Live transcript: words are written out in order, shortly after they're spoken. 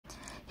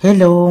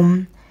Hello,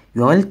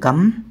 you are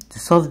welcome to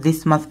solve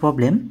this math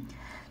problem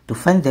to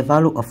find the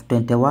value of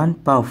 21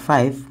 power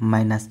 5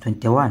 minus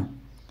 21.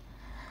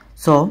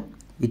 So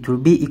it will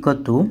be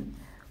equal to,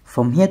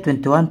 from here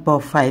 21 power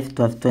 5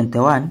 to have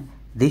 21,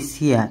 this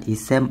here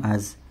is same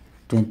as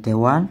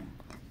 21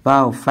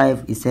 power of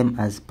 5 is same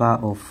as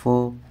power of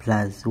 4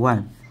 plus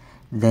 1,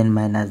 then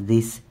minus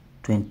this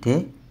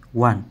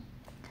 21.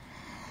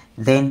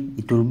 Then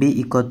it will be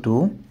equal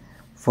to,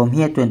 from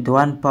here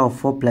 21 power of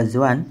 4 plus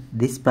 1,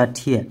 this part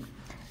here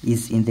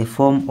is in the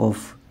form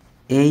of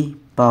a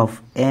power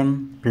of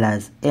m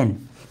plus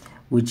n,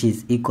 which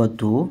is equal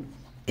to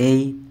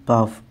a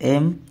power of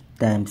m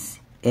times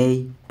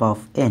a power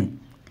of n.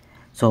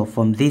 So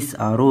from this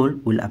our rule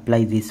will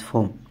apply this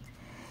form.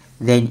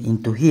 Then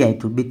into here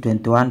it will be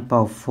 21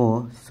 power of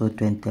 4, so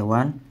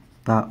 21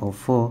 power of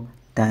 4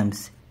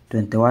 times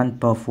 21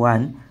 power of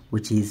 1,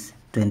 which is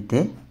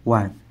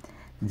 21,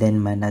 then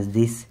minus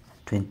this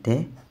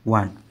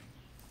 21.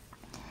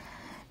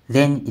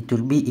 Then it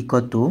will be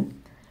equal to,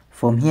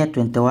 from here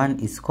 21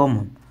 is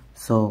common,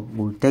 so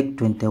we'll take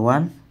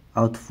 21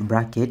 out of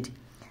bracket.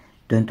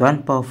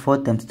 21 power of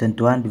 4 times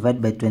 21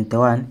 divided by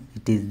 21,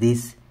 it is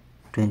this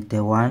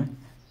 21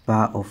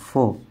 power of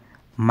 4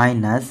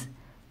 minus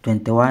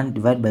 21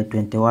 divided by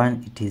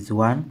 21, it is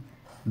 1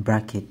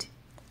 bracket.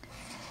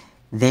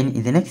 Then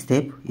in the next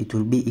step it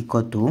will be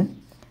equal to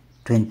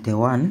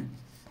 21,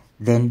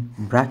 then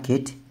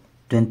bracket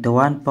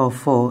 21 power of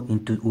 4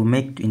 into, we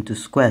make into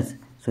squares,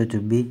 so it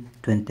will be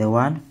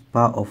 21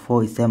 power of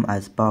 4 is same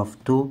as power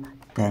of 2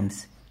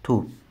 times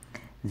 2,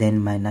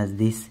 then minus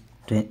this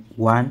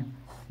 1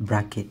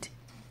 bracket.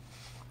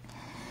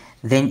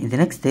 Then in the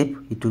next step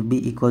it will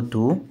be equal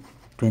to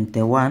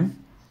 21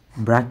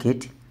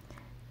 bracket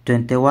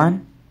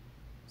 21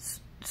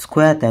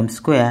 square times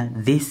square.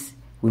 This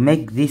we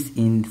make this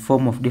in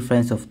form of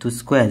difference of two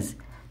squares,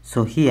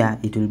 so here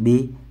it will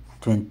be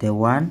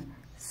 21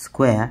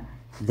 square,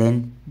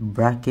 then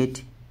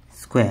bracket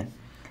square,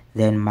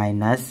 then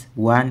minus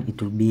 1,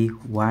 it will be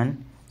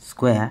 1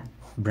 square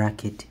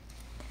bracket.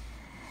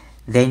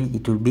 Then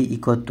it will be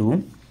equal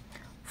to,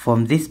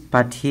 from this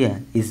part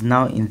here is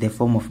now in the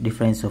form of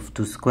difference of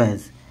two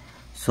squares,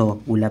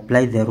 so we'll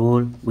apply the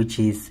rule, which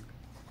is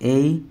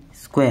a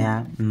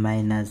square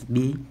minus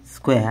b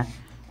square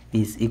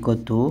is equal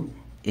to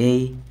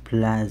a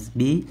plus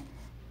b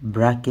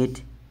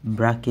bracket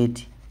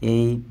bracket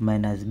a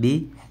minus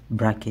b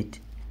bracket.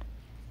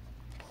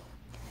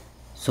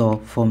 So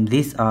from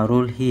this our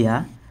rule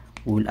here,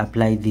 we'll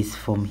apply this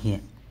form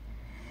here.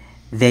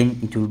 Then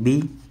it will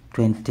be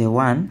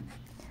 21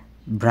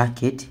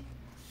 bracket,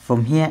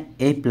 from here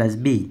a plus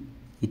b,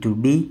 it will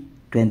be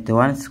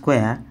 21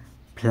 square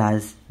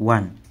plus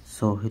 1,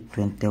 so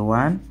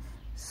 21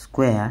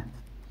 square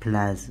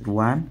plus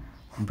 1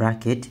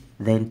 bracket,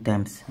 then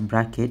times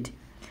bracket,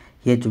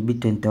 here it will be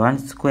 21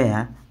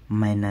 square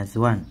minus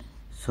 1,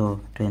 so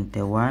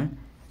 21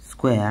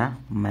 square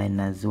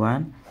minus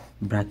 1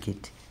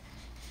 bracket.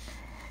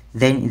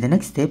 Then in the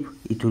next step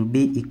it will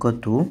be equal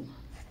to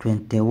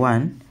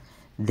 21,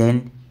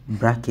 then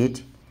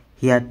bracket,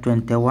 here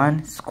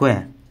 21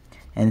 square,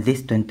 and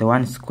this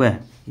 21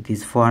 square, it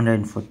is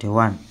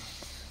 441,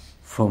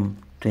 from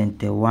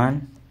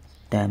 21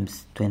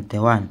 times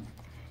 21,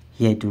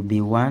 here it will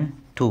be 1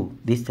 2,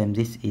 this time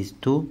this is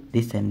 2,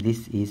 this time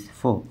this is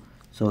 4,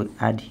 so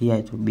add here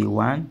it will be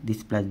 1,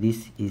 this plus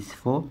this is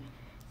 4,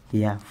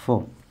 here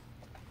 4,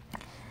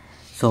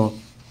 so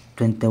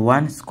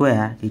 21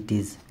 square, it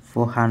is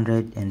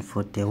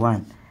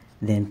 441,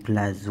 then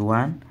plus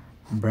 1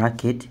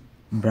 bracket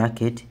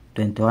bracket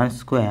 21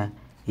 square,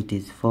 it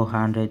is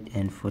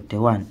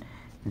 441,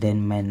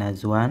 then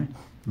minus 1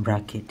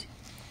 bracket.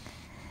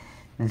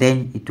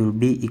 Then it will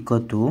be equal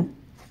to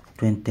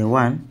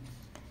 21,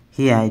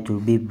 here it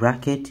will be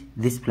bracket,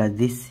 this plus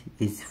this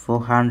is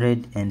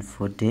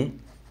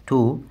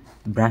 442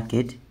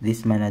 bracket,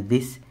 this minus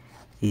this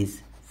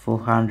is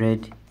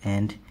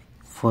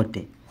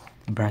 440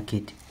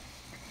 bracket.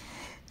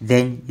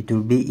 Then it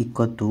will be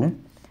equal to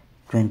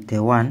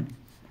 21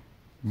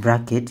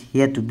 bracket,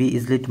 here to be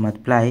easily to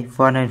multiply,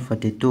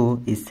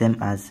 442 is same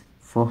as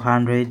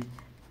 400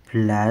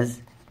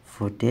 plus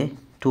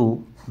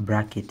 42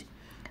 bracket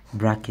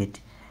bracket,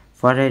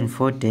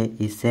 440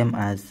 is same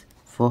as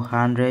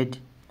 400,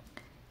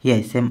 here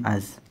is same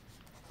as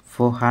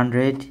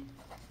 400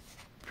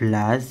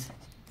 plus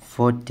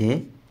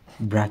 40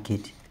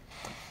 bracket.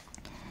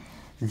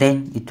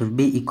 Then it will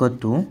be equal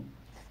to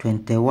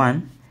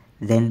 21,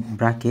 then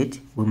bracket,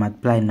 we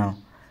multiply now,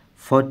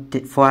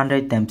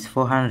 400 times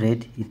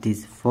 400, it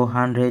is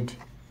 400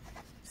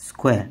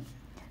 square,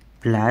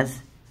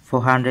 plus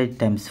 400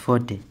 times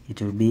 40,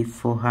 it will be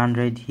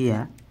 400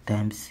 here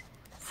times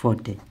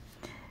 40,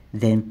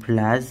 then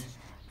plus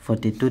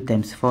 42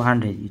 times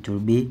 400, it will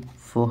be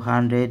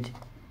 400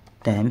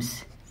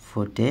 times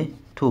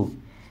 42,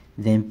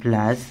 then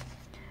plus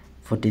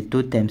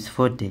 42 times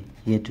 40,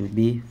 here it will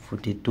be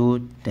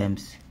 42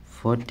 times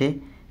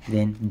 40,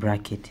 then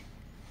bracket.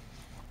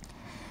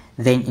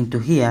 Then into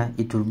here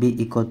it will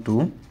be equal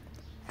to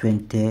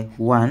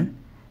 21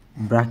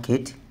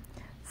 bracket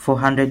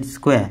 400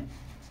 square,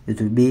 it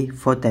will be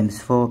 4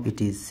 times 4,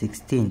 it is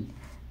 16.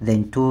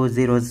 Then 2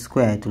 zeros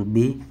square, it will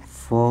be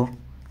 4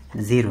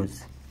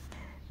 zeros.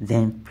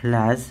 Then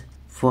plus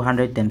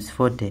 400 times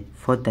 40,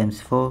 4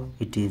 times 4,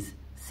 it is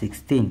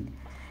 16.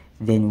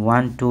 Then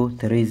 1, 2,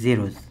 3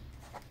 zeros.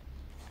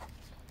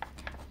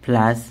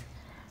 Plus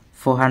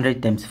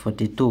 400 times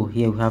 42,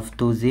 here we have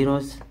 2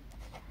 zeros.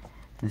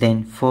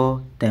 Then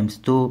 4 times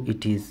 2,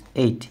 it is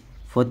 8.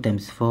 4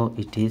 times 4,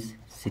 it is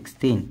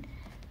 16.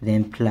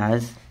 Then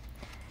plus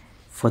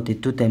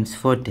 42 times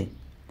 40,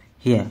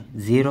 here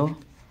 0.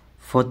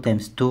 4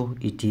 times 2,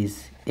 it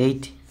is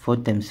 8. 4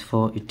 times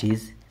 4, it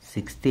is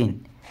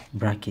 16,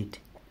 bracket.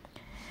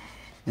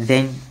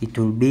 Then it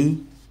will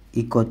be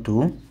equal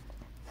to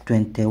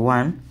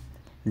 21.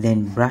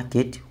 Then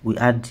bracket, we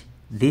add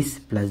this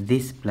plus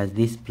this plus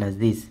this plus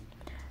this.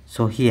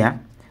 So here,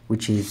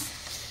 which is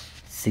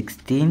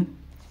 16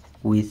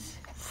 with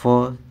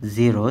 4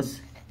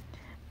 zeros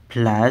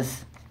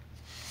plus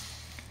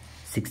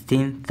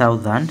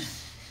 16,000.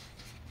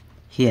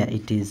 Here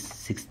it is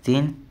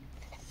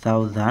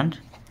 16,000.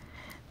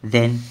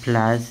 Then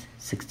plus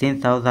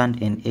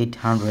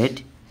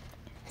 16,800.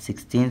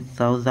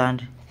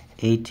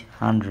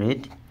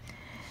 16,800.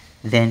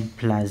 Then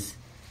plus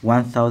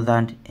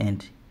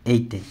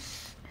 1,080.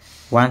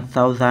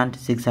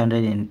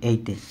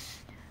 1,680.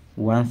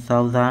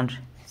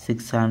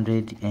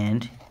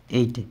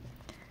 1,680.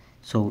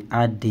 So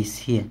add this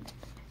here.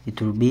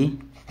 It will be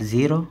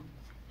 0.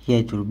 Here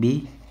it will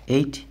be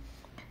 8.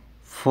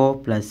 4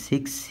 plus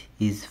 6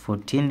 is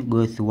 14, go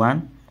with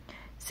 1.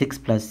 6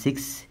 plus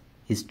 6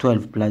 is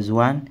 12, plus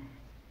 1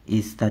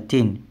 is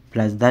 13,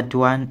 plus that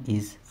one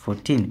is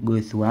 14, go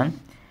with 1.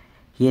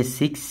 Here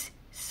 6,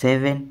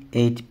 7,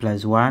 8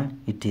 plus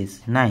 1, it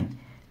is 9.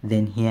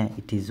 Then here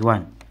it is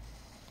 1.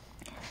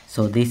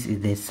 So this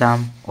is the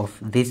sum of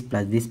this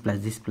plus this plus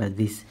this plus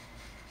this.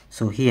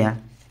 So here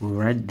we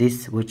write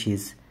this, which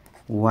is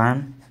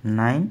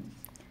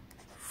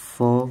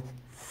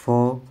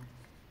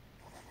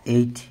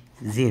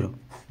 194,480,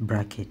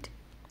 bracket.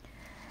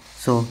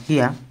 So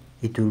here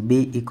it will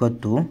be equal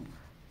to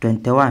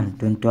 21.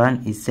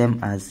 21 is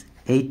same as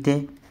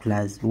 80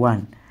 plus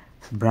 1,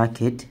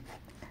 bracket.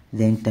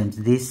 Then times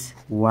this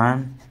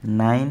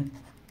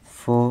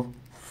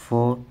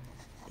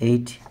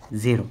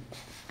 194,480.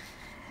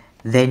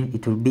 Then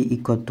it will be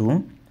equal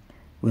to,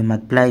 we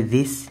multiply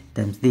this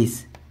times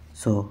this.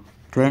 So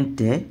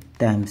 20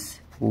 times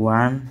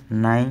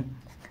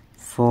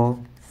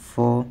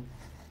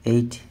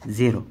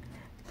 194,480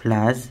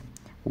 plus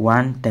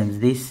 1 times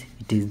this,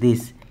 it is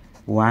this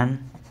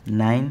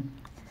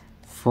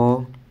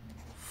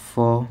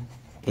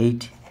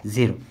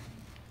 194,480.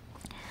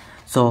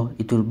 So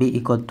it will be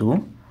equal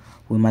to,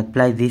 we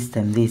multiply this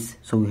times this.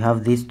 So we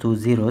have these 2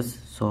 zeros,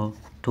 so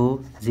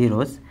 2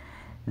 zeros.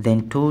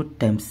 Then 2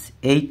 times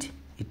 8,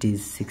 it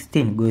is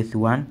 16, go with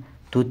 1.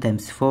 2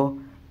 times 4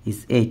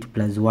 is 8,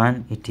 plus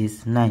 1, it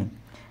is 9.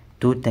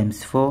 2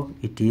 times 4,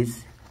 it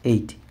is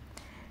 8.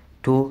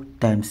 2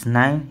 times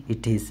 9,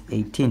 it is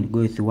 18, go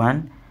with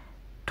 1.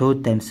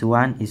 2 times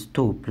 1 is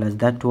 2, plus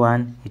that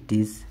one, it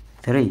is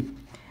 3.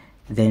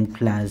 Then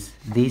plus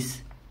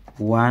this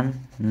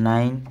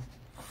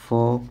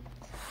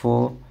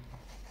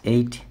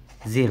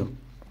 194,480.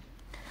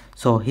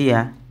 So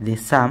here the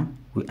sum,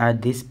 we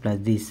add this plus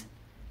this.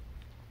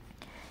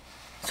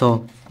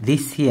 So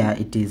this here,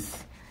 it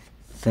is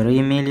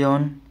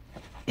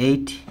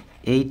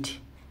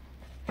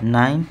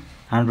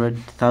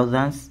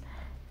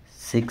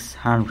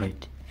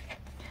 3,889,600.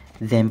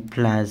 Then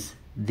plus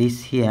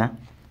this here,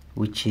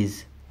 which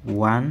is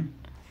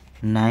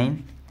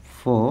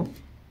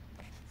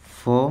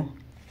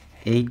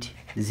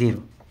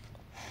 194,480.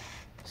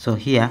 So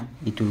here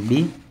it will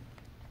be,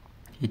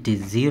 it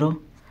is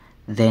 0,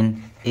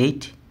 then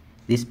 8,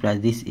 this plus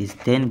this is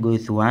 10, go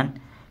with 1,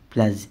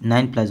 plus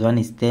 9 plus 1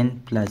 is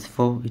 10, plus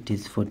 4, it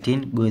is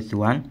 14, go with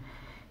 1.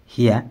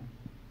 Here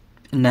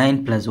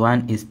 9 plus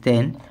 1 is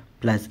 10,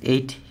 plus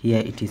 8,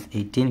 here it is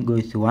 18, go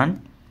with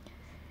 1.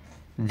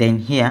 Then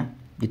here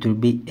it will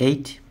be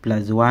 8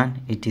 plus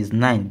 1, it is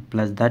 9,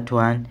 plus that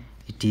one,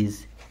 it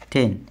is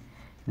 10.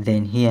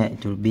 Then here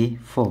it will be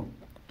 4.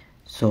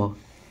 So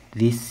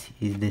this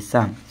is the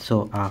sum.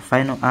 So our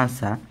final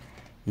answer,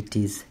 it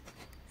is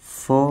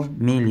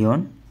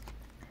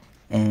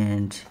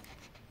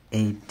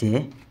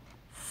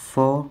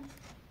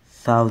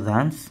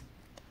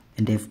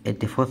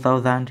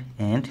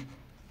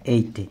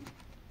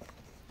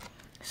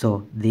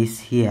So this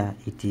here,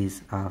 it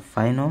is our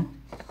final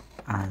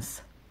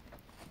answer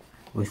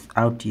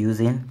without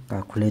using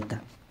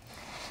calculator.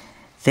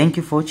 Thank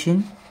you for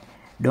watching.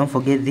 Don't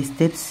forget these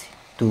steps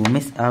to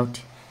miss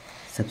out.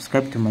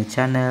 Subscribe to my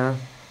channel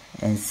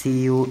and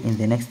see you in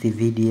the next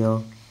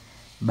video.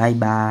 Bye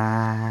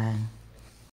bye.